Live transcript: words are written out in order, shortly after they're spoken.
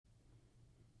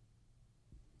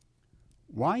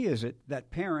Why is it that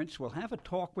parents will have a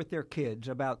talk with their kids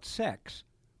about sex,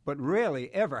 but rarely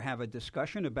ever have a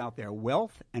discussion about their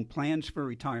wealth and plans for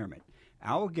retirement?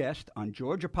 Our guest on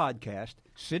Georgia Podcast,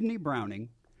 Sydney Browning,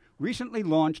 recently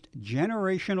launched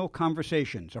Generational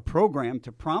Conversations, a program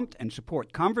to prompt and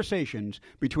support conversations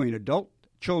between adult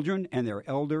children and their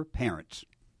elder parents.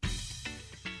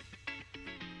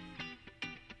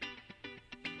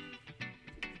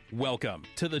 Welcome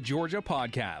to the Georgia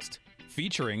Podcast,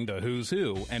 featuring the who's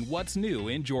who and what's new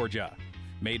in Georgia.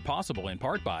 Made possible in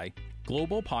part by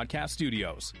Global Podcast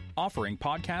Studios, offering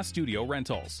podcast studio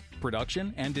rentals,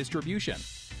 production, and distribution.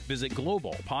 Visit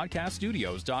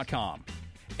globalpodcaststudios.com.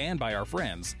 And by our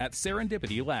friends at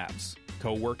Serendipity Labs,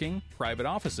 co-working, private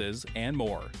offices, and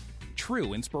more.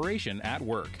 True inspiration at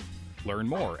work. Learn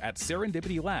more at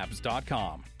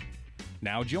serendipitylabs.com.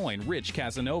 Now join Rich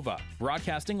Casanova,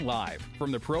 broadcasting live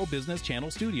from the Pro Business Channel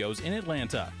studios in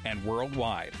Atlanta and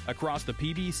worldwide across the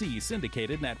PBC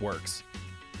syndicated networks.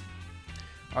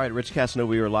 All right, Rich Casanova,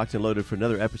 we are locked and loaded for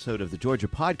another episode of the Georgia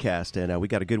Podcast, and we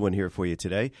got a good one here for you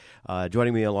today.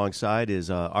 Joining me alongside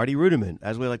is Artie Ruderman,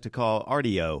 as we like to call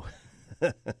Artie-O.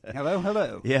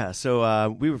 Hello. Yeah, so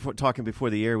we were talking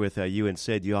before the air with you and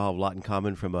Sid. You all have a lot in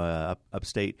common from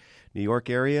upstate New York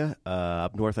area,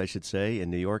 up north, I should say,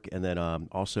 in New York, and then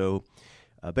also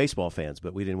baseball fans.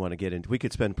 But we didn't want to get into. We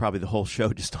could spend probably the whole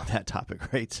show just on that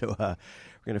topic, right? So we're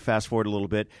going to fast forward a little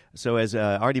bit. So as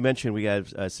already mentioned, we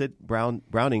have Sid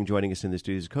Browning joining us in the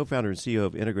studio. He's co-founder and CEO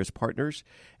of Integris Partners,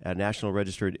 a national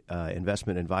registered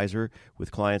investment advisor with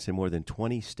clients in more than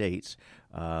 20 states.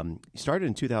 He started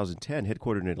in 2010,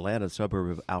 headquartered in Atlanta, the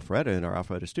suburb of Alpharetta, in our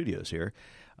Alpharetta studios here.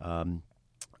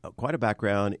 Quite a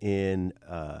background in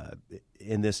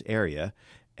this area,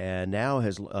 and now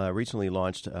has recently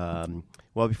launched.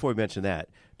 Well, before we mention that,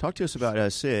 talk to us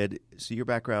about Sid. So your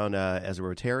background as a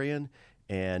Rotarian,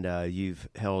 and you've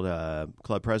held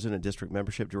club president, district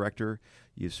membership director.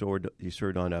 You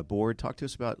served on a board. Talk to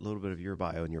us about a little bit of your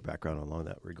bio and your background along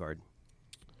that regard.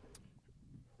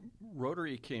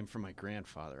 Rotary came from my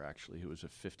grandfather, actually, who was a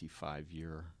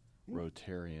 55-year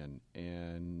Rotarian.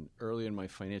 And early in my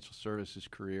financial services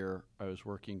career, I was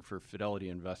working for Fidelity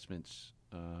Investments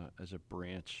as a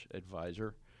branch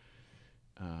advisor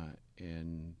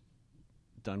in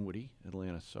Dunwoody,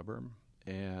 Atlanta suburb.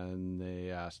 And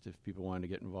they asked if people wanted to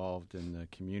get involved in the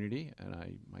community,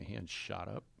 and my hand shot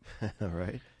up. All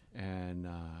right. And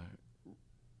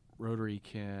Rotary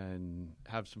can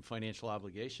have some financial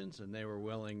obligations, and they were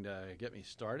willing to get me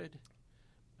started.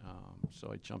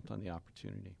 So I jumped on the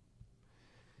opportunity.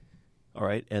 All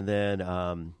right. And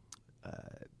then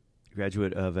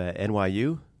graduate of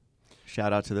NYU.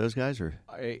 Shout out to those guys, or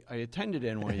I attended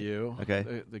NYU.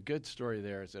 Okay. The good story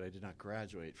there is that I did not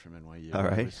graduate from NYU. All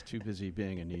right. I was too busy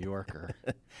being a New Yorker.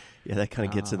 Yeah, that kind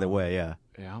of gets in the way, yeah.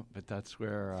 Yeah, but that's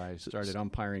where I started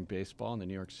umpiring baseball in the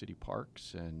New York City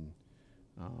parks, and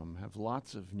have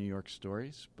lots of New York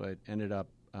stories, but ended up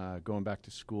going back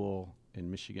to school in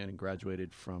Michigan and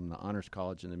graduated from the Honors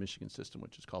College in the Michigan system,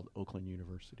 which is called Oakland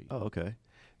University. Oh, okay.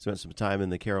 Spent some time in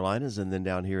the Carolinas and then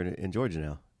down here in Georgia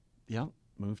now. Yeah.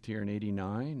 Moved here in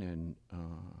 '89, and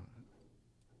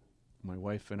my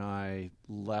wife and I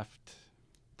left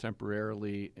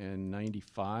temporarily in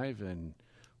 '95 and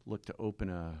looked to open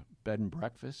a bed and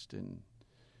breakfast, and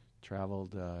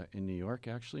traveled in New York,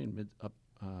 actually, and up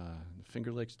the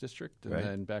Finger Lakes district, and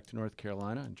then back to North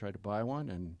Carolina and tried to buy one,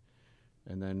 and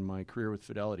then my career with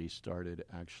Fidelity started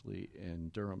actually in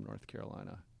Durham, North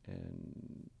Carolina,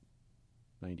 in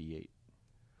 '98.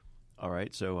 All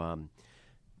right,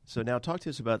 so now talk to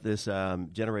us about this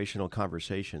generational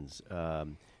conversations.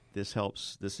 This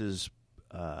helps. This is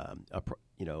an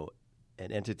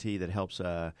entity that helps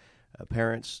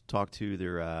parents talk to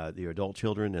their adult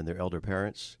children and their elder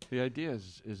parents. The idea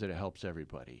is that it helps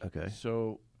everybody. Okay.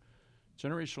 So,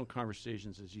 generational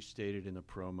conversations, as you stated in the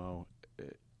promo,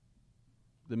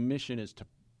 the mission is to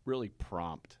really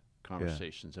prompt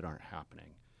conversations that aren't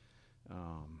happening.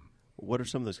 What are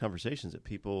some of those conversations that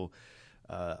people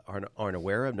aren't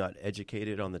aware of, not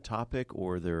educated on the topic,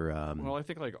 or they're well, I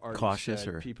think like Artie cautious,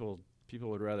 said, or people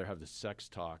would rather have the sex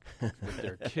talk with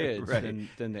their kids Right.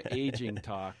 than the aging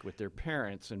talk with their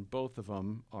parents, and both of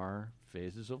them are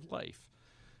phases of life.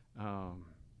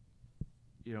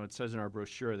 It says in our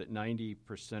brochure that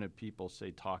 90% of people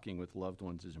say talking with loved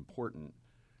ones is important,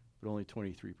 but only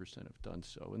 23% have done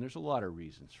so. And there's a lot of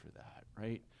reasons for that,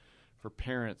 right? For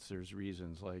parents, there's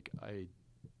reasons like I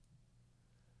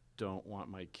don't want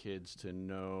my kids to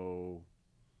know,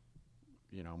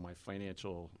 my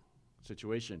financial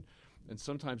situation. And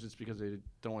sometimes it's because they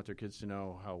don't want their kids to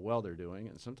know how well they're doing,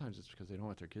 and sometimes it's because they don't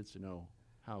want their kids to know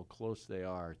how close they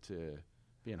are to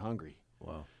being hungry.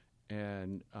 Wow.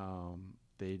 And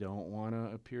they don't want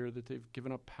to appear that they've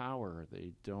given up power.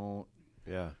 They don't.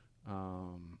 Yeah.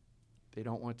 They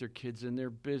don't want their kids in their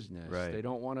business. Right. They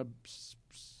don't want to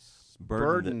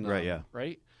Burden them. right, yeah.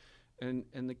 Right. And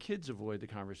the kids avoid the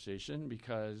conversation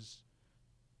because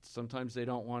sometimes they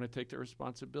don't want to take the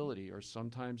responsibility, or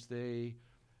sometimes they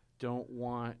don't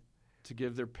want to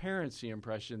give their parents the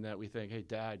impression that we think, hey,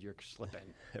 Dad, you're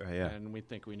slipping. Right, yeah. And we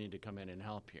think we need to come in and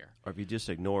help here. Or if you just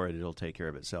ignore it, it'll take care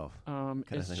of itself.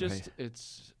 It's thing, just, right?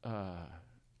 it's,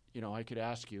 I could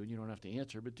ask you, and you don't have to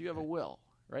answer, but do you have a will,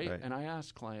 right? And I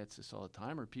ask clients this all the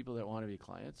time, or people that want to be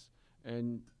clients,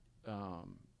 and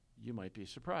you might be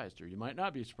surprised, or you might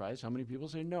not be surprised how many people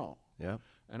say no. Yeah.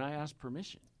 And I ask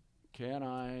permission. Can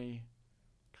I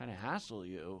kind of hassle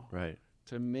you Right.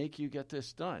 to make you get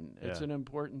this done? It's an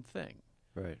important thing.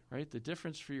 Right. The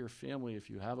difference for your family if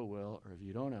you have a will or if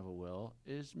you don't have a will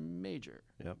is major.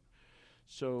 Yep.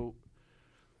 So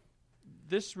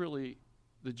this really,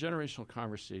 the generational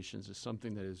conversations is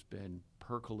something that has been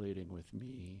percolating with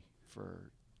me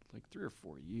for like 3 or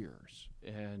 4 years.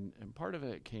 And part of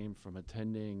it came from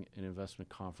attending an investment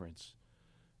conference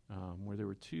where there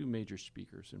were 2 major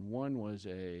speakers. And one was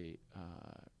a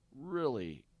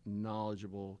really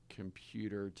knowledgeable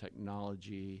computer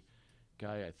technology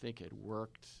guy. I think had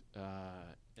worked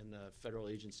in the federal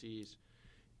agencies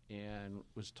and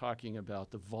was talking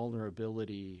about the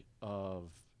vulnerability of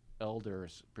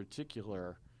elders,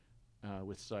 particular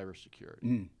with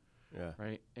cybersecurity. Yeah.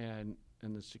 Right, and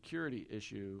the security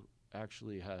issue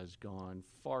actually has gone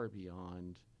far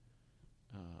beyond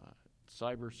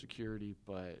cybersecurity,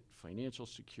 but financial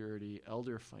security,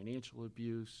 elder financial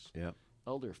abuse, Yep.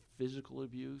 elder physical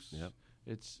abuse. Yep.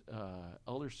 It's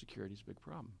elder security is a big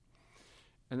problem.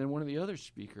 And then one of the other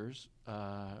speakers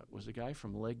was a guy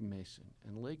from Legg Mason,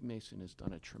 and Legg Mason has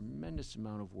done a tremendous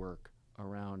amount of work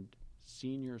around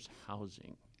seniors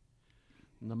housing,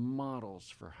 and the models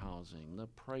for housing, the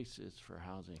prices for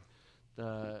housing,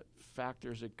 the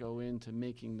factors that go into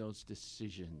making those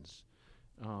decisions,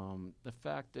 the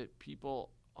fact that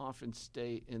people often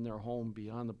stay in their home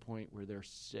beyond the point where they're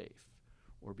safe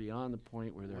or beyond the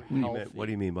point where they're healthy. What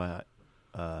do you mean by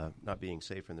not being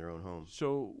safe in their own homes?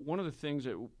 So one of the things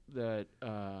that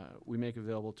we make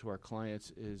available to our clients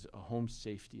is a home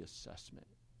safety assessment.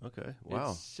 Okay.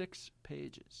 Wow. It's 6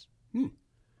 pages.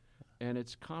 And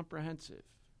it's comprehensive.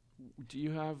 Do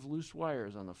you have loose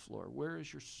wires on the floor? Where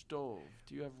is your stove?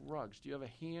 Do you have rugs? Do you have a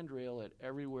handrail at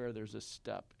everywhere there's a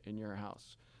step in your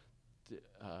house?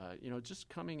 Just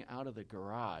coming out of the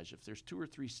garage, if there's 2 or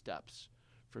 3 steps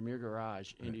from your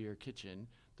garage into your kitchen,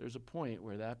 there's a point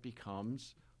where that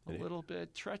becomes a little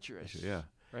bit treacherous. Yeah.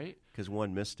 Right? Because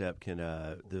one misstep can,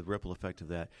 the ripple effect of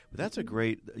that. But that's a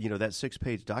great, that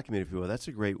 6-page document, if you will, that's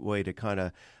a great way to kind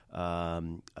of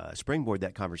springboard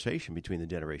that conversation between the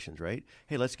generations, right?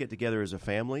 Hey, let's get together as a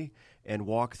family and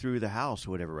walk through the house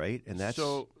or whatever, right? And that's,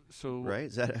 so right?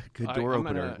 Is that a good door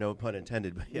opener? No pun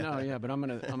intended. But yeah. No, yeah, but I'm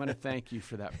gonna thank you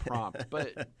for that prompt.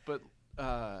 But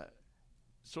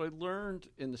so I learned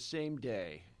in the same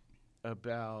day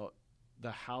about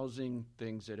the housing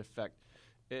things that affect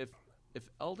if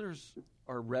elders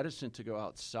are reticent to go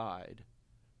outside,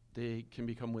 they can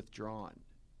become withdrawn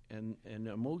and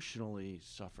emotionally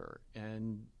suffer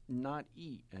and not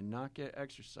eat and not get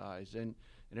exercise. And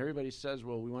everybody says,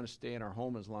 well, we want to stay in our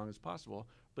home as long as possible,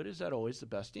 but is that always the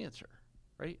best answer,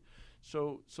 right?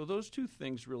 So those 2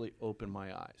 things really open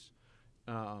my eyes.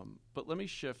 But let me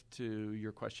shift to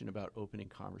your question about opening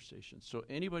conversations. So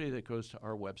anybody that goes to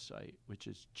our website, which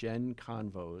is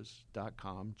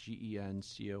genconvos.com,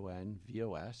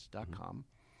 genconvos.com,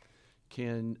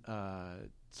 can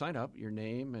sign up, your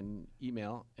name and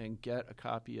email, and get a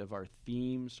copy of our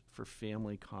Themes for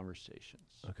Family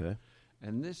Conversations. Okay.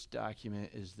 And this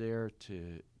document is there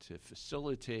to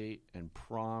facilitate and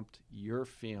prompt your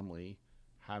family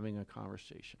having a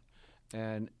conversation.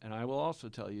 And I will also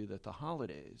tell you that the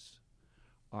holidays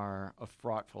are a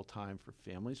fraughtful time for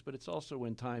families, but it's also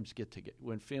when families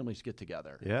get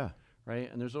together. Yeah.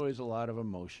 Right? And there's always a lot of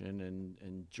emotion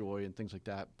and joy and things like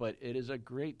that. But it is a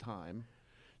great time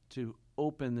to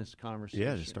open this conversation.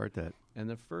 Yeah, to start that. And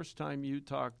the first time you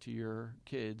talk to your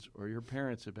kids or your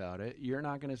parents about it, you're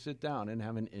not going to sit down and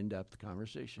have an in-depth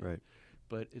conversation. Right.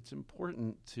 But it's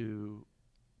important to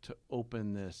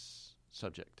open this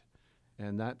subject.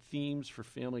 And that Themes for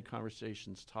Family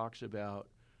Conversations talks about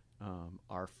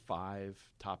our 5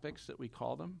 topics that we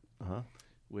call them,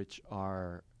 which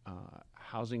are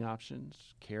housing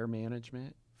options, care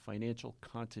management, financial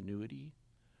continuity,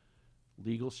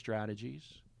 legal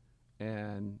strategies,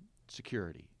 and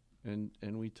security. And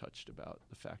we touched about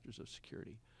the factors of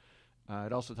security.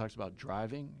 It also talks about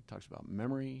driving. It talks about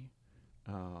memory.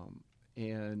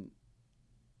 And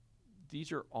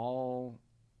these are all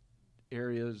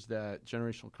areas that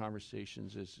Generational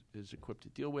Conversations is equipped to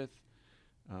deal with.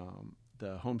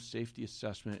 The home safety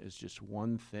assessment is just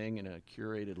one thing in a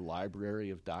curated library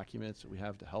of documents that we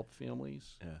have to help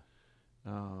families. Yeah.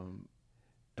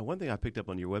 And one thing I picked up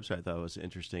on your website I thought was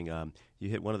interesting. You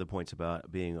hit one of the points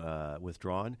about being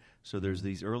withdrawn. So there's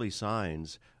these early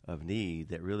signs of need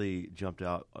that really jumped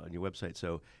out on your website.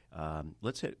 So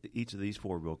let's hit each of these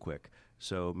four real quick.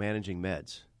 So managing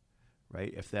meds,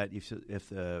 right? If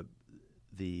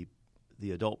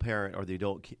the adult parent or the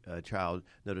adult child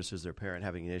notices their parent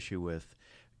having an issue with,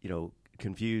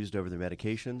 confused over their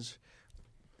medications.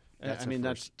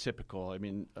 That's typical. I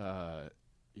mean,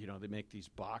 they make these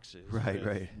boxes.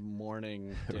 Right.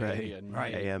 Morning, day, and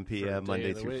night. AM, PM,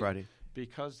 Monday through Friday.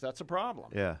 Because that's a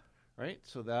problem. Yeah. Right?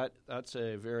 So that's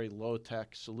a very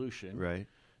low-tech solution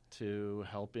to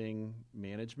helping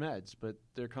manage meds. But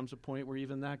there comes a point where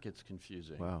even that gets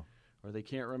confusing. Wow. Or they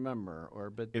can't remember.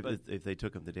 But if they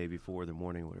took them the day before, the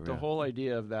morning, whatever. The whole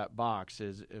idea of that box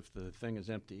is if the thing is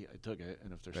empty, I took it.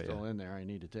 And if they're still in there, I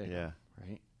need to take them.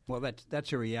 Right? Well,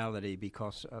 that's a reality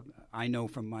because I know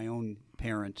from my own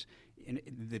parents,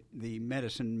 the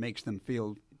medicine makes them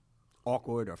feel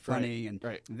awkward or funny, and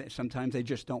sometimes they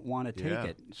just don't want to take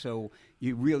it. So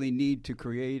you really need to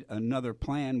create another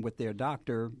plan with their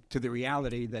doctor to the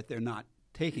reality that they're not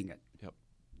taking it. Yep.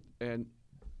 And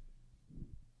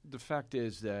the fact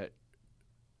is that,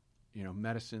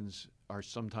 medicines are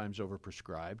sometimes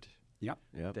overprescribed. Yep.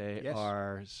 They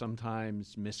are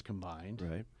sometimes miscombined.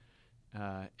 Right.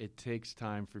 It takes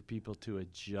time for people to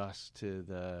adjust to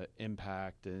the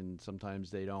impact, and sometimes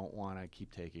they don't want to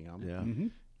keep taking them. Yeah. Mm-hmm.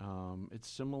 It's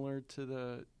similar to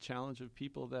the challenge of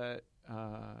people that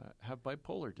have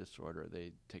bipolar disorder.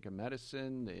 They take a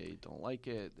medicine, they don't like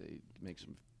it, it makes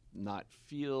them not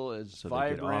feel as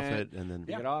vibrant. They get off it, and then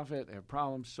they get off it, they have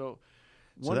problems. So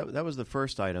that was the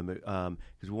first item, because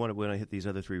we want to hit these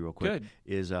other three real quick. Good.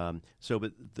 Is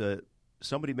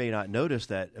somebody may not notice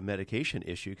that a medication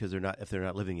issue because if they're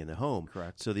not living in the home.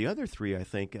 Correct. So the other three, I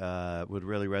think, would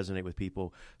really resonate with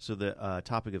people. So the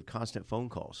topic of constant phone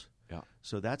calls. Yeah.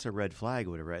 So that's a red flag,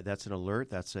 whatever. Right? That's an alert.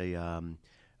 That's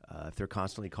if they're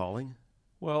constantly calling.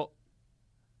 Well,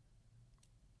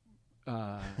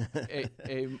 because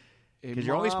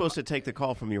you're always supposed to take the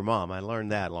call from your mom. I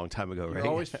learned that a long time ago, right?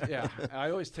 I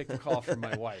always take the call from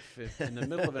my wife. If in the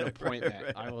middle of an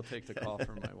appointment, I will take the call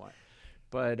from my wife.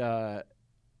 But,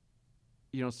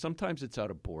 sometimes it's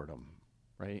out of boredom,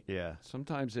 right? Yeah.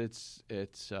 Sometimes it's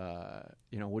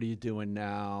what are you doing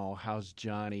now? How's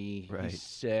Johnny? Right. He's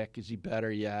sick. Is he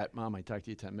better yet? Mom, I talked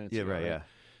to you 10 minutes ago. Right, yeah.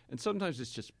 And sometimes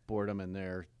it's just boredom and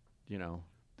they're,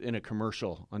 in a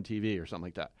commercial on TV or something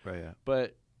like that. Right, yeah.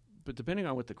 But depending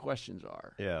on what the questions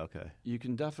are, you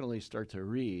can definitely start to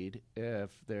read if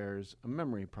there's a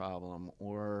memory problem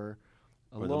or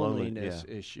a loneliness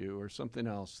issue or something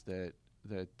else that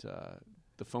the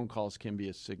phone calls can be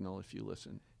a signal if you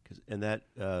listen. And that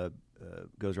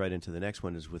goes right into the next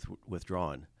one is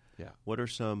withdrawn. Yeah. What are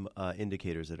some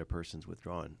indicators that a person's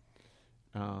withdrawn?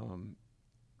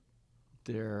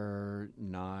 They're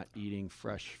not eating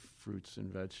fresh fruits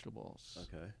and vegetables.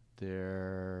 Okay.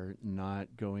 They're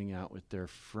not going out with their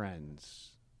friends,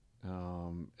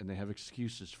 and they have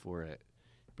excuses for it.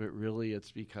 But really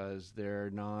it's because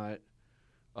they're not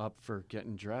up for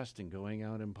getting dressed and going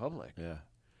out in public. Yeah.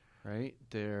 Right?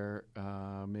 They're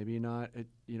maybe not,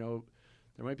 there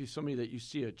might be somebody that you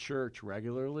see at church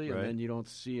regularly and then you don't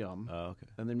see them. Oh, okay.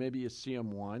 And then maybe you see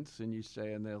them once and you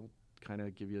say, and they'll kind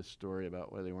of give you a story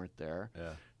about why they weren't there.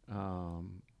 Yeah.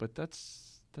 But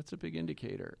that's a big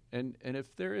indicator. And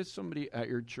if there is somebody at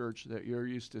your church that you're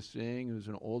used to seeing who's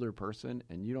an older person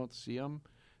and you don't see them,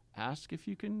 ask if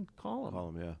you can call them.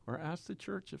 Call them, yeah. Or ask the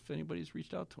church if anybody's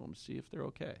reached out to them, see if they're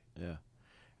okay. Yeah.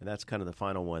 And that's kind of the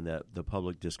final one, that the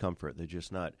public discomfort. They're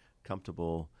just not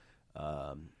comfortable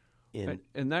in...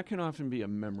 And that can often be a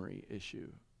memory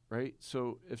issue, right?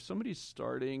 So if somebody's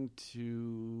starting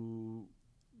to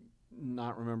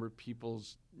not remember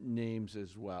people's names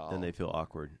as well... Then they feel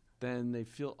awkward.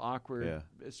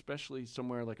 Especially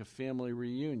somewhere like a family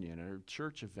reunion or a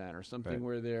church event or something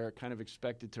where they're kind of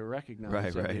expected to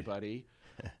recognize everybody.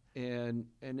 And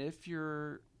if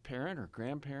your parent or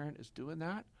grandparent is doing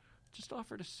that, just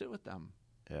offer to sit with them.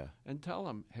 Yeah. And tell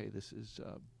them, hey, this is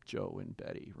Joe and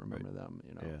Betty. Remember them?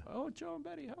 Oh, Joe and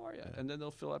Betty, how are you? Yeah. And then they'll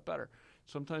feel that better.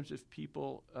 Sometimes if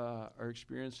people are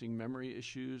experiencing memory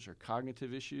issues or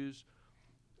cognitive issues,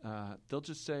 they'll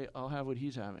just say, I'll have what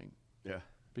he's having. Yeah.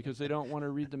 because they don't want to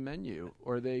read the menu,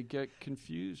 or they get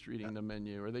confused reading the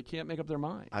menu, or they can't make up their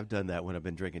mind. I've done that when I've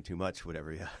been drinking too much,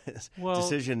 whatever. Yeah, Well-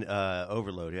 decision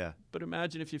overload. Yeah, But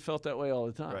imagine if you felt that way all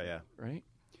the time. Right, yeah. Right?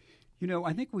 You know,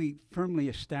 I think we firmly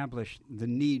established the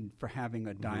need for having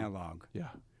a dialogue. Yeah.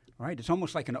 Right? It's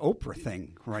almost like an Oprah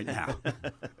thing right now.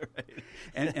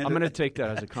 and I'm going to take that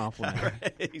as a compliment.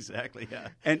 exactly. Yeah.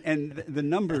 and the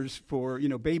numbers for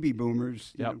baby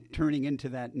boomers Yep. turning into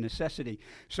that necessity.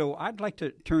 So I'd like to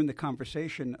turn the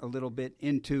conversation a little bit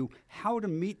into how to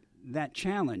meet that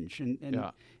challenge.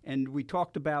 And we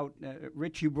talked about,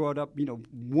 Rich, you brought up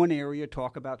one area,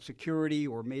 talk about security,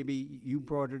 or maybe you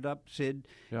brought it up, Sid,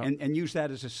 Yep. and use that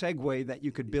as a segue that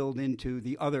you could build into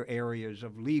the other areas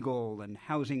of legal and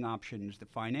housing options, the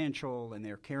financial and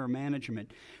their care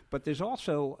management. But there's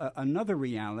also another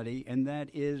reality, and that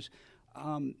is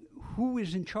who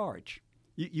is in charge?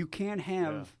 You can't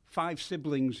have 5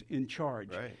 siblings in charge.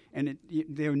 Right. And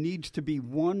there needs to be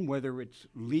one, whether it's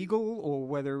legal or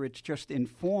whether it's just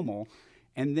informal.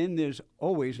 And then there's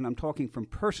always, and I'm talking from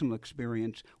personal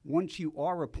experience, once you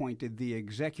are appointed the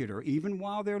executor, even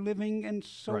while they're living and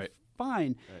so Right.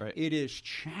 fine, Right. it is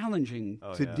challenging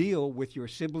to yeah. deal with your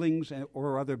siblings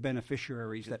or other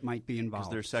beneficiaries that might be Because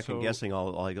involved. they're second guessing a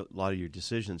lot of your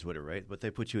decisions, whatever, right? But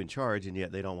they put you in charge, and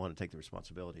yet they don't want to take the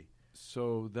responsibility.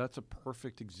 So that's a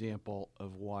perfect example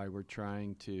of why we're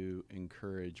trying to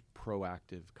encourage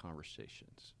proactive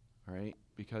conversations. All right,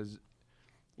 because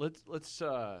let's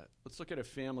look at a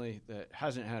family that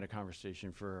hasn't had a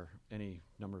conversation for any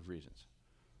number of reasons,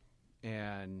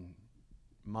 and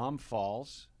mom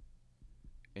falls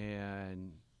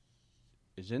and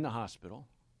is in the hospital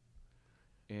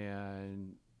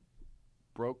and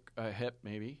broke a hip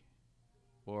maybe,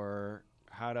 or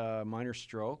had a minor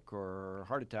stroke or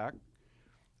heart attack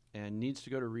and needs to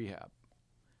go to rehab.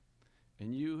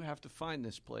 And you have to find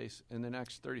this place in the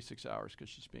next 36 hours because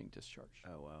she's being discharged.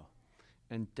 Oh, wow.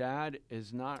 And dad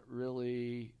is not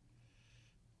really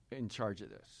in charge of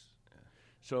this.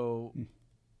 So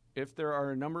if there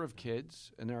are a number of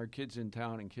kids, and there are kids in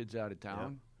town and kids out of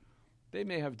town, they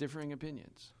may have differing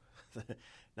opinions.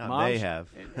 Not Moms- may have.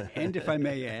 And if I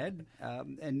may add,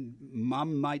 and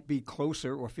mom might be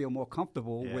closer or feel more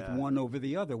comfortable with Yeah. one over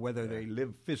the other, whether they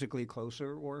live physically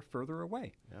closer or further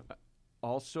away.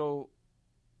 Also,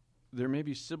 there may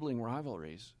be sibling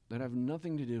rivalries that have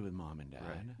nothing to do with mom and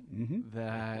dad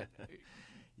that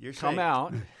You're come saying,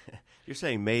 out. You're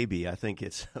saying maybe. I think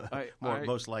it's I-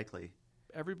 most likely.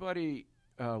 Everybody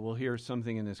will hear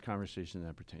something in this conversation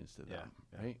that pertains to them,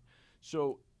 Yeah. right?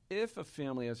 So if a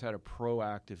family has had a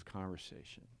proactive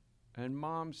conversation and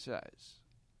mom says,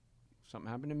 something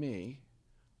happened to me,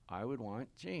 I would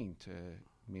want Jane to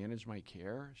manage my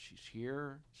care. She's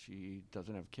here. She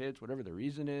doesn't have kids, whatever the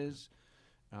reason is.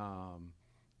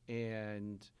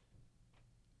 And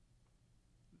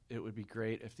it would be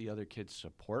great if the other kids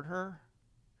support her.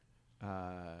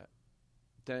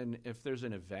 Then if there's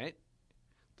an event,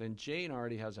 then Jane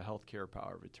already has a health care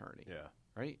power of attorney. Yeah.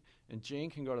 Right? And Jane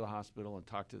can go to the hospital and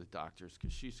talk to the doctors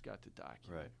because she's got the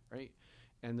document. Right?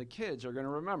 And the kids are going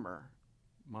to remember,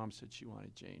 Mom said she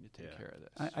wanted Jane to take care of this.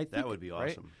 I think That would be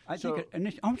right? awesome. I So-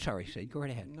 think. I'm sorry, Sid. Go right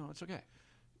ahead. No, it's okay.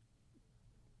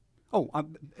 Oh,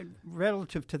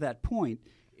 relative to that point,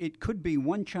 it could be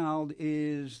one child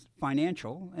is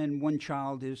financial and one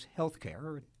child is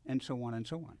healthcare, and so on and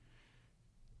so on.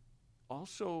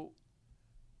 Also,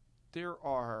 there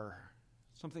are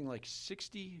something like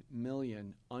 60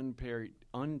 million unpaid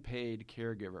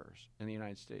caregivers in the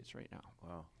United States right now.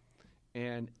 Wow.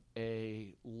 And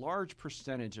a large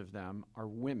percentage of them are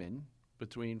women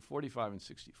between 45 and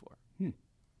 64.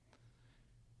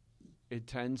 It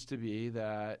tends to be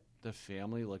that the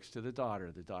family looks to the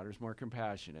daughter. The daughter's more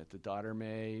compassionate. The daughter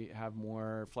may have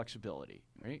more flexibility,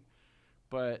 right?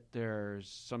 But there's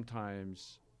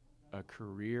sometimes a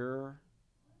career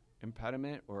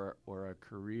impediment or a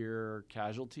career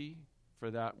casualty for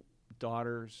that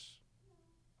daughter's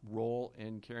role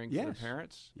in caring for her Yes.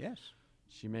 parents. Yes.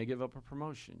 She may give up a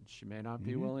promotion. She may not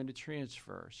be willing to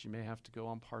transfer. She may have to go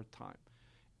on part-time.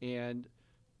 And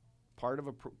part of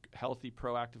a healthy,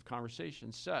 proactive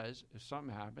conversation says, if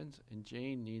something happens and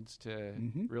Jane needs to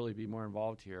really be more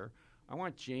involved here, I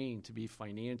want Jane to be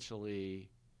financially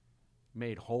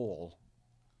made whole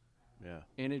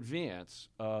in advance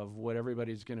of what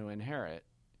everybody's going to inherit.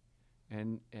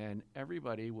 And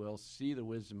everybody will see the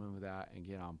wisdom of that and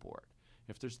get on board.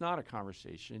 If there's not a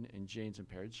conversation and Jane's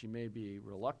impaired, she may be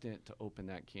reluctant to open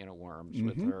that can of worms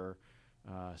with her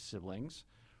siblings.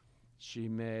 She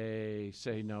may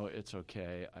say, no, it's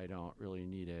okay. I don't really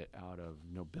need it out of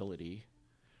nobility.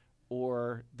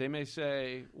 Or they may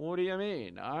say, what do you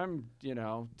mean? I'm,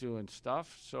 doing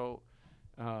stuff. So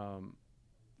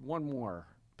one more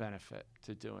benefit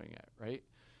to doing it, right?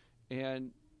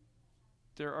 And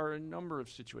there are a number of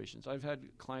situations. I've had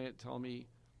a client tell me,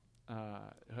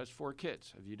 who has 4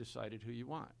 kids. Have you decided who you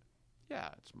want? Yeah,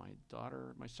 it's my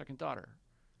daughter, my second daughter.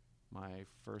 My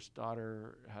first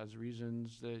daughter has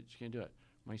reasons that she can't do it.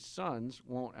 My sons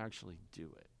won't actually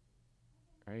do it,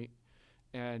 right?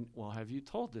 And, well, have you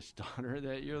told this daughter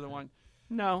that you're the one?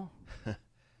 No. Have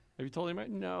you told him?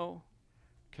 No.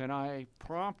 Can I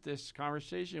prompt this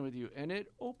conversation with you? And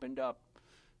it opened up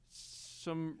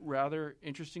some rather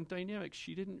interesting dynamics.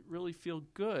 She didn't really feel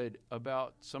good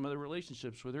about some of the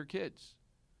relationships with her kids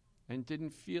and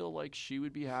didn't feel like she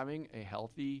would be having a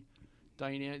healthy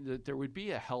dynamic, that there would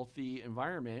be a healthy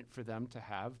environment for them to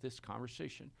have this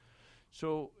conversation.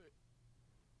 So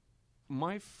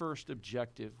my first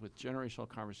objective with generational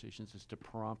conversations is to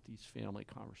prompt these family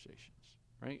conversations,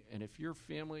 right? And if your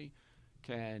family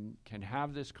can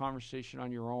have this conversation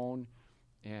on your own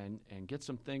and get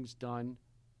some things done,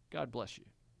 God bless you,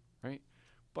 right?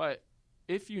 But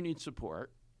if you need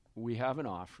support, we have an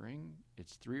offering.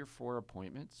 It's 3 or 4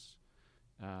 appointments.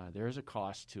 There's a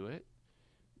cost to it,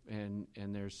 and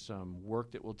there's some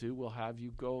work that we'll do. We'll have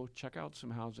you go check out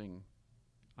some housing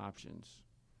options.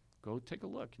 Go take a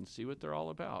look and see what they're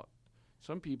all about.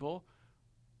 Some people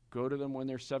go to them when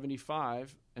they're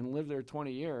 75 and live there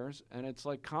 20 years, and it's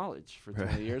like college for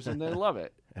 20 years, and they love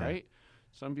it, right?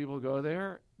 Some people go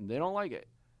there, and they don't like it,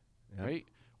 right?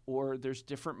 Or there's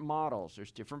different models.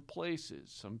 There's different places.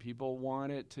 Some people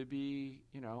want it to be,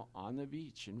 on the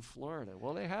beach in Florida.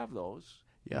 Well, they have those.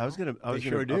 Yeah, I was gonna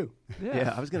do.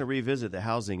 Yeah, I was gonna revisit the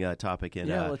housing topic, and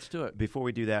let's do it. Before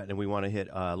we do that, and we want to hit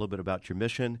a little bit about your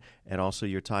mission and also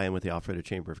your tie-in with the Alpharetta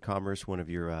Chamber of Commerce. One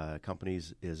of your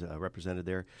companies is represented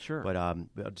there. Sure. But I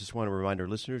just want to remind our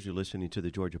listeners, you're listening to the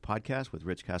Georgia Podcast with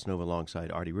Rich Casanova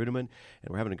alongside Artie Ruderman, and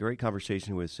we're having a great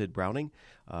conversation with Sid Browning.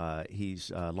 He's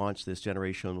launched this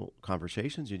Generational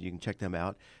Conversations, and you can check them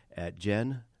out at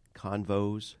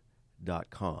GenConvos.com.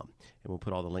 And we'll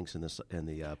put all the links in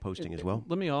the posting as well.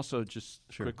 Let me also just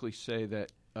quickly say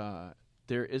that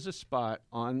there is a spot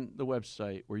on the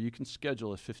website where you can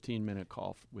schedule a 15-minute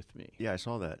call with me. Yeah, I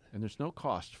saw that. And there's no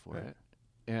cost for it.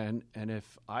 And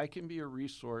if I can be a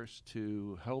resource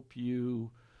to help you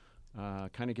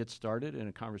kind of get started in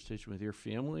a conversation with your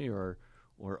family or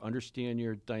understand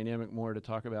your dynamic more to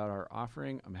talk about our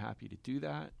offering, I'm happy to do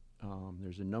that.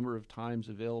 There's a number of times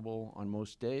available on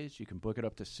most days. You can book it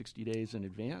up to 60 days in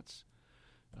advance.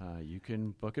 You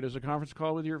can book it as a conference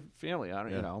call with your family.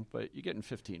 But you get in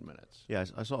 15 minutes. Yeah,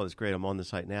 I saw this great. I'm on the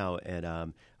site now, and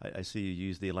I see you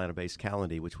use the Atlanta-based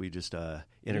Calendly, which we just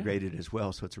integrated as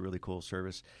well. So it's a really cool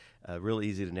service, real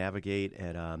easy to navigate,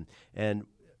 and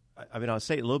I mean, I'll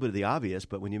say a little bit of the obvious,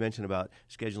 but when you mention about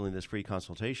scheduling this free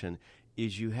consultation,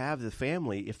 is you have the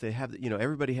family, if they have,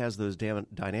 everybody has those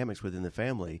dynamics within the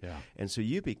family. Yeah. And so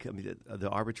you become the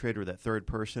arbitrator, that third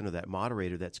person or that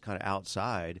moderator that's kind of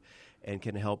outside and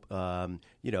can help,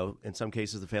 in some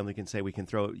cases the family can say we can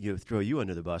throw you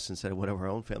under the bus instead of one of our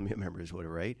own family members,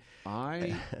 whatever, right?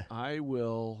 I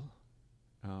will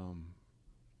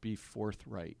be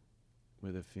forthright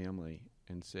with a family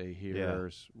and say,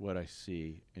 here's what I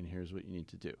see, and here's what you need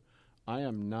to do. I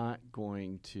am not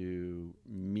going to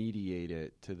mediate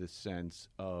it to the sense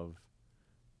of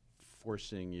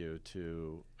forcing you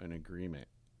to an agreement.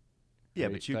 Yeah,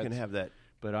 right? But you can have that.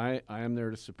 But I am there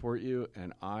to support you,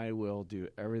 and I will do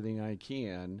everything I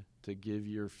can to give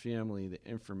your family the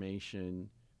information,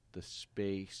 the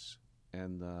space,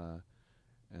 and the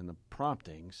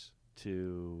promptings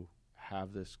to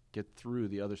have this get through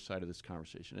the other side of this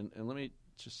conversation. And let me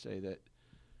just say that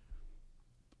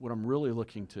what I'm really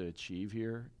looking to achieve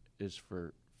here is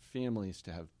for families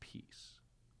to have peace,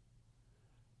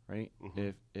 right? Mm-hmm.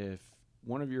 If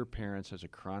one of your parents has a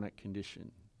chronic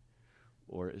condition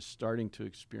or is starting to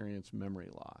experience memory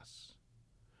loss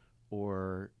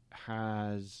or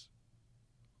has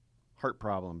heart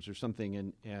problems or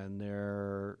something and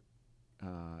their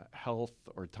health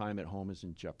or time at home is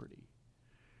in jeopardy,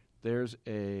 there's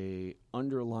a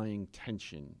underlying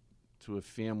tension to a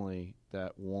family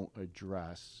that won't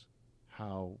address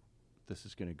how this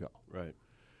is going to go. Right.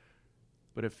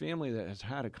 But a family that has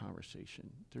had a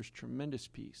conversation, there's tremendous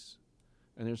peace.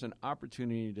 And there's an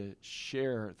opportunity to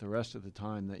share the rest of the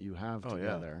time that you have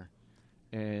together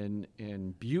and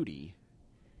beauty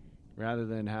rather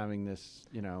than having this,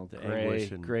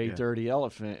 gray, dirty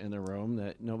elephant in the room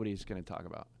that nobody's going to talk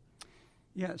about.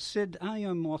 Yeah, Sid, I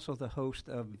am also the host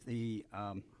of the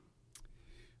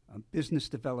Business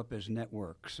Developers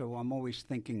Network, so I'm always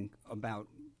thinking about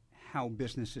how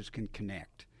businesses can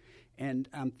connect. And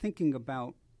I'm thinking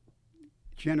about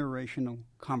generational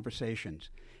conversations.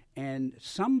 And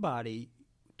somebody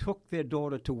took their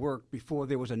daughter to work before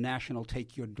there was a national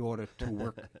Take Your Daughter to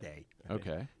Work Day.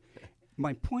 Okay.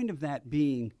 My point of that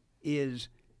being is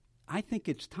I think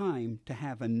it's time to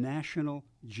have a national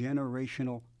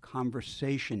generational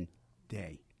conversation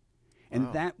day.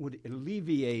 And that would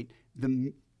alleviate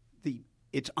the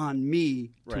it's on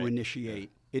me to Right.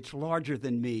 initiate. It's larger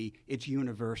than me. It's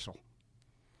universal.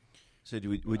 So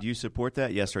would you support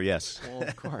that? Yes or yes? Well,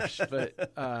 of course.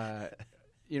 But,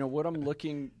 what I'm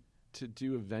looking to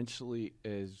do eventually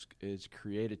is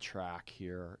create a track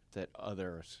here that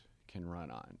others can run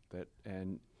on.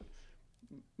 And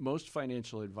most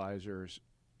financial advisors,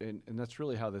 and that's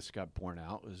really how this got born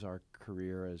out, was our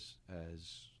career as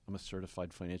I'm a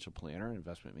certified financial planner in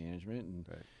investment management,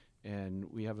 and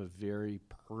we have a very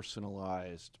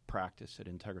personalized practice at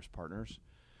Integris Partners.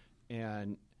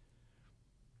 And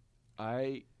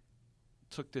I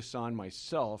took this on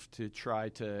myself to try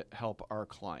to help our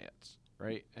clients,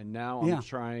 right? And now I'm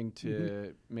trying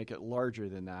to make it larger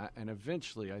than that. And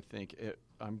eventually, I think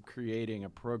I'm creating a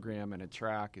program and a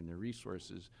track and the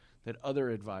resources that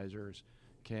other advisors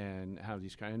can have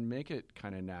these kind and make it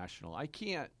kind of national. I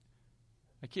can't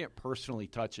personally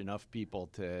touch enough people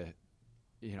to,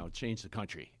 change the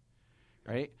country,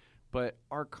 right? But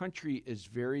our country is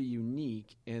very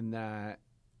unique in that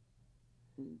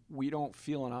we don't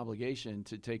feel an obligation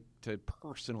to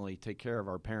personally take care of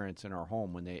our parents in our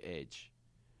home when they age.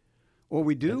 Or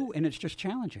we do, and it's just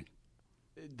challenging.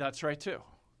 That's right too.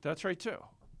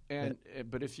 And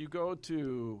but if you go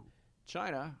to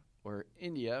China or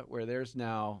India, where there's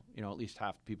now at least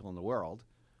half the people in the world,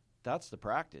 that's the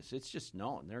practice. It's just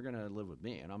known they're going to live with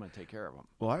me, and I'm going to take care of them.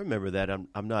 Well, I remember that.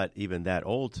 I'm not even that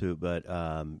old but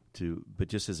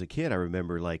just as a kid, I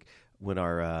remember like when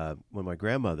when my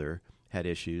grandmother had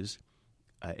issues.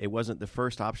 It wasn't the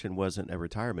first option. Wasn't a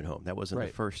retirement home. That wasn't the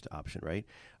first option, right?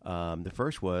 The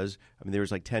first was, there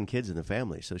was like 10 kids in the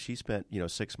family, so she spent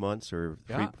 6 months or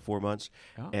 4 months,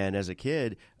 and as a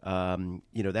kid,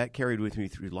 that carried with me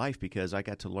through life because I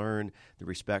got to learn the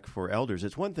respect for elders.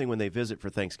 It's one thing when they visit for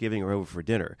Thanksgiving or over for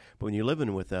dinner, but when you're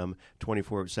living with them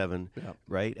 24/7,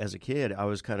 right? As a kid, I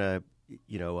was kind of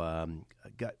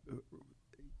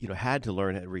had to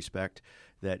learn how to respect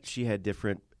that she had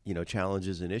different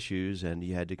challenges and issues, and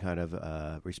you had to kind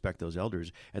of respect those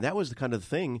elders. And that was the kind of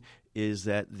thing is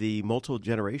that the multiple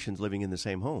generations living in the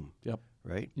same home. Yep.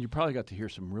 Right? You probably got to hear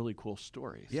some really cool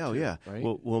stories. Yeah, too, yeah. Right?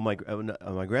 Well, my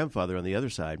grandfather on the other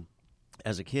side,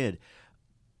 as a kid,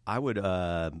 I would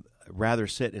rather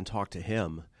sit and talk to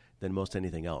him than most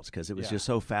anything else because it was just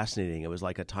so fascinating. It was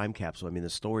like a time capsule. The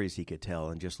stories he could tell,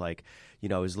 and just like,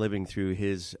 I was living through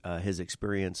his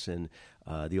experience in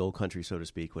the old country, so to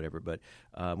speak, whatever. But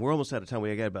we're almost out of time.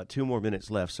 We got about 2 more minutes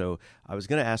left. So I was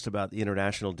going to ask about the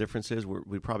international differences.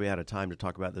 We probably out of time to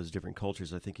talk about those different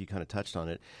cultures. I think you kind of touched on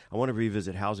it. I want to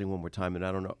revisit housing one more time, and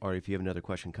I don't know, or if you have another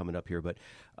question coming up here, but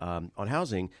on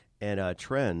housing and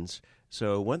trends.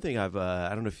 So one thing I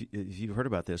don't know if you've heard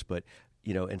about this, but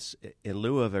in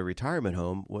lieu of a retirement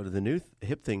home, one of the new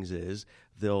hip things is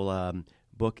they'll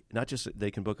book, not just they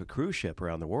can book a cruise ship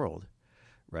around the world,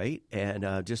 right? And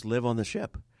just live on the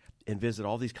ship and visit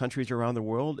all these countries around the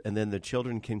world. And then the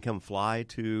children can come fly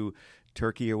to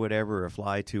Turkey or whatever, or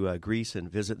fly to Greece and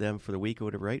visit them for the week or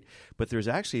whatever, right? But there's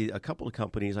actually a couple of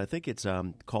companies, I think it's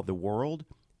called The World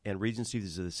and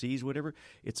Regencies of the Seas, whatever.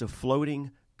 It's a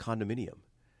floating condominium.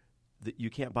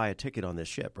 You can't buy a ticket on this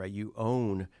ship, right? You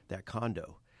own that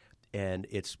condo, and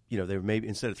it's there may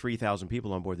instead of 3,000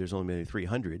 people on board, there's only maybe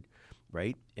 300,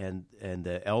 right? And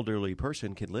the elderly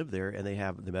person can live there, and they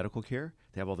have the medical care,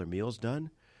 they have all their meals done,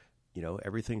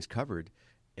 everything's covered,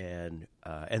 and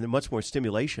much more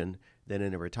stimulation than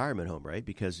in a retirement home, right?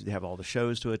 Because they have all the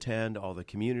shows to attend, all the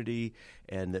community,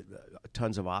 and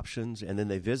tons of options, and then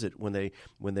they visit when they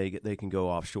can go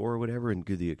offshore or whatever and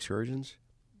do the excursions.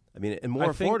 And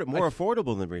more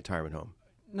affordable than a retirement home.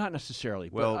 Not necessarily.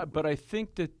 Well, but I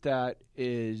think that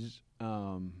is.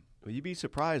 Well, you'd be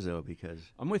surprised though, because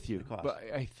I'm with you. But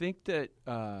I think that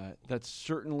that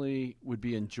certainly would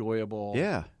be enjoyable.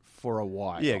 Yeah. For a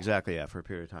while. Yeah, exactly. Yeah, for a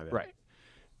period of time. Yeah.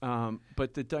 Right.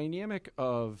 But the dynamic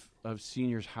of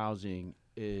seniors housing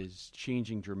is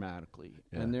changing dramatically,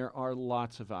 and there are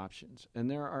lots of options, and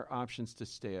there are options to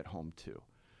stay at home too.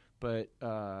 But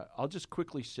I'll just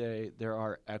quickly say there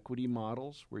are equity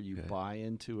models where you buy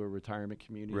into a retirement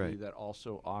community that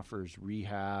also offers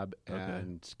rehab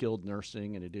and skilled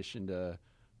nursing in addition to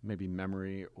maybe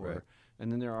memory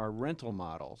and then there are rental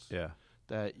models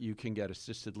that you can get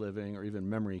assisted living or even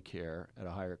memory care at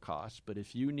a higher cost. But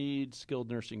if you need skilled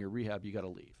nursing or rehab, you got to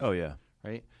leave. Oh, yeah.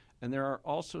 Right? And there are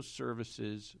also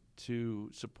services to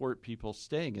support people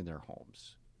staying in their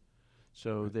homes.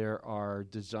 So there are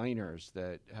designers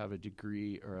that have a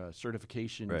degree or a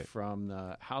certification from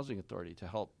the Housing Authority to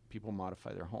help people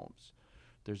modify their homes.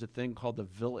 There's a thing called the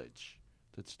Village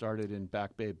that started in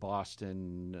Back Bay,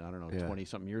 Boston,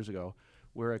 20-something years ago,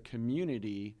 where a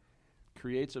community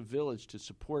creates a village to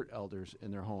support elders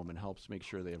in their home and helps make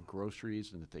sure they have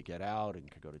groceries and that they get out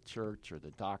and can go to church or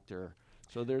the doctor.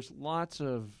 So there's lots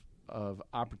of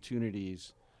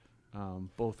opportunities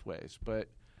both ways. But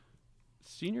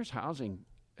seniors housing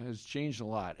has changed a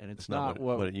lot, and it's not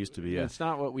what it used to be. Yeah. It's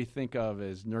not what we think of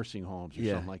as nursing homes or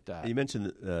something like that. You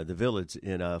mentioned the Village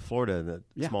in Florida, in the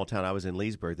small town I was in,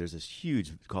 Leesburg. There's this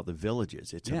huge called the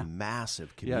Villages. It's a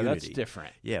massive community. Yeah, that's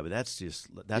different. Yeah, but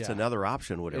that's another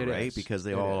option, right? Because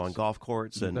they're all on golf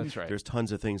courts, and there's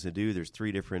tons of things to do. There's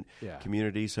 3 different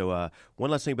communities. So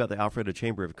one last thing about the Alpharetta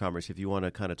Chamber of Commerce, if you want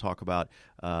to kind of talk about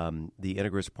the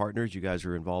Integris Partners, you guys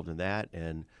are involved in that,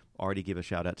 and already give a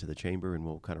shout out to the chamber, and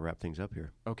we'll kind of wrap things up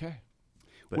here. Okay.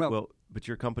 But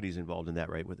your company's involved in that,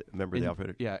 right? With a member of the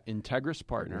Alpharetta? Yeah, Integris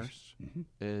Partners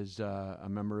is a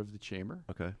member of the chamber.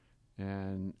 Okay.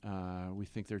 And we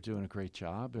think they're doing a great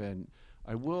job. And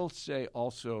I will say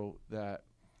also that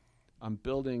I'm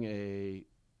building a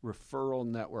referral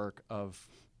network of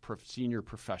senior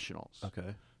professionals.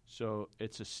 Okay. So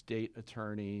it's estate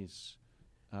attorneys,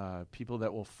 people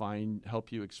that will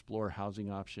help you explore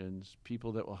housing options,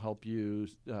 people that will help you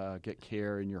get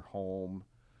care in your home.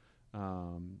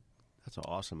 That's an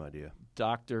awesome idea.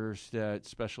 Doctors that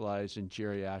specialize in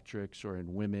geriatrics or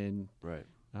in women. Right.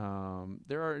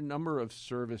 There are a number of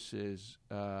services,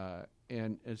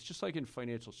 and it's just like in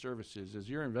financial services. As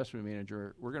your investment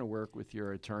manager, we're going to work with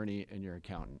your attorney and your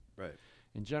accountant. Right.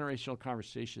 In Generational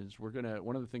Conversations,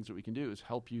 one of the things that we can do is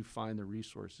help you find the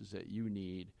resources that you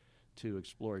need to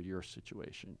explore your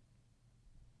situation.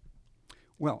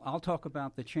 Well, I'll talk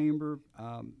about the chamber,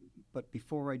 but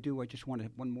before I do, I just want to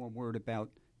have one more word about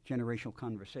Generational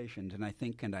Conversations. And I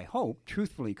think, and I hope,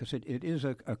 truthfully, because it is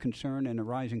a concern and a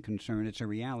rising concern, it's a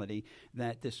reality,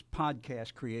 that this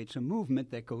podcast creates a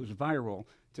movement that goes viral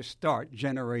to start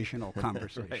generational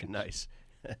conversations. Right, nice.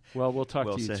 Well, we'll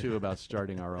talk to you, too, about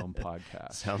starting our own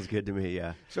podcast. Sounds good to me,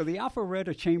 yeah. So the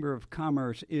Alpharetta Chamber of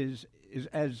Commerce is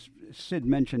as Sid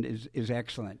mentioned, is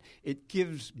excellent. It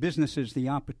gives businesses the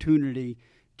opportunity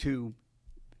to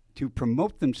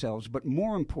promote themselves, but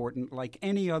more important, like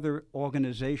any other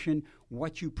organization,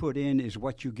 what you put in is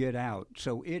what you get out.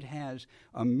 So it has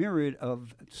a myriad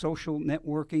of social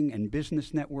networking and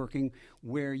business networking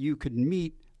where you could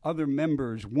meet other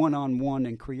members one-on-one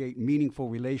and create meaningful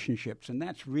relationships, and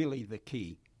that's really the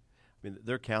key. I mean,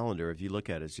 their calendar, if you look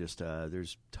at it, it's just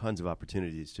there's tons of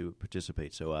opportunities to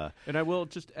participate. So, and I will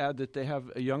just add that they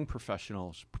have a young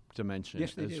professionals dimension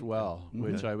as well,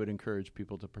 which I would encourage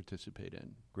people to participate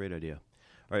in. Great idea.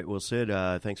 All right, well, Sid,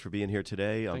 thanks for being here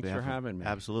today. Thanks for having me.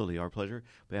 Absolutely, our pleasure. On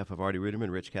behalf of Artie Ruderman,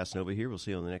 Rich Casanova here. We'll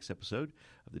see you on the next episode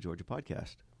of the Georgia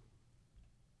Podcast.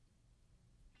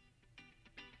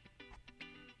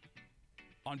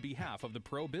 On behalf of the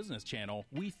Pro Business Channel,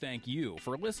 we thank you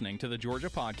for listening to the Georgia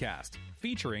Podcast,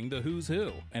 featuring the who's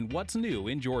who and what's new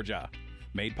in Georgia.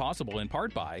 Made possible in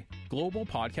part by Global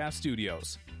Podcast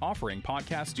Studios, offering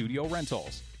podcast studio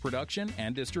rentals, production,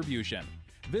 and distribution.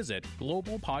 Visit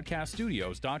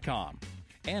globalpodcaststudios.com.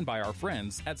 And by our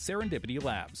friends at Serendipity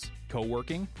Labs,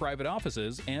 co-working, private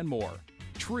offices, and more.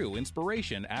 True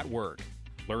inspiration at work.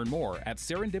 Learn more at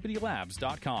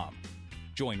serendipitylabs.com.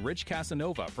 Join Rich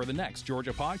Casanova for the next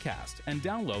Georgia Podcast and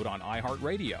download on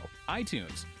iHeartRadio,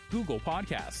 iTunes, Google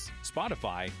Podcasts,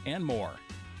 Spotify, and more.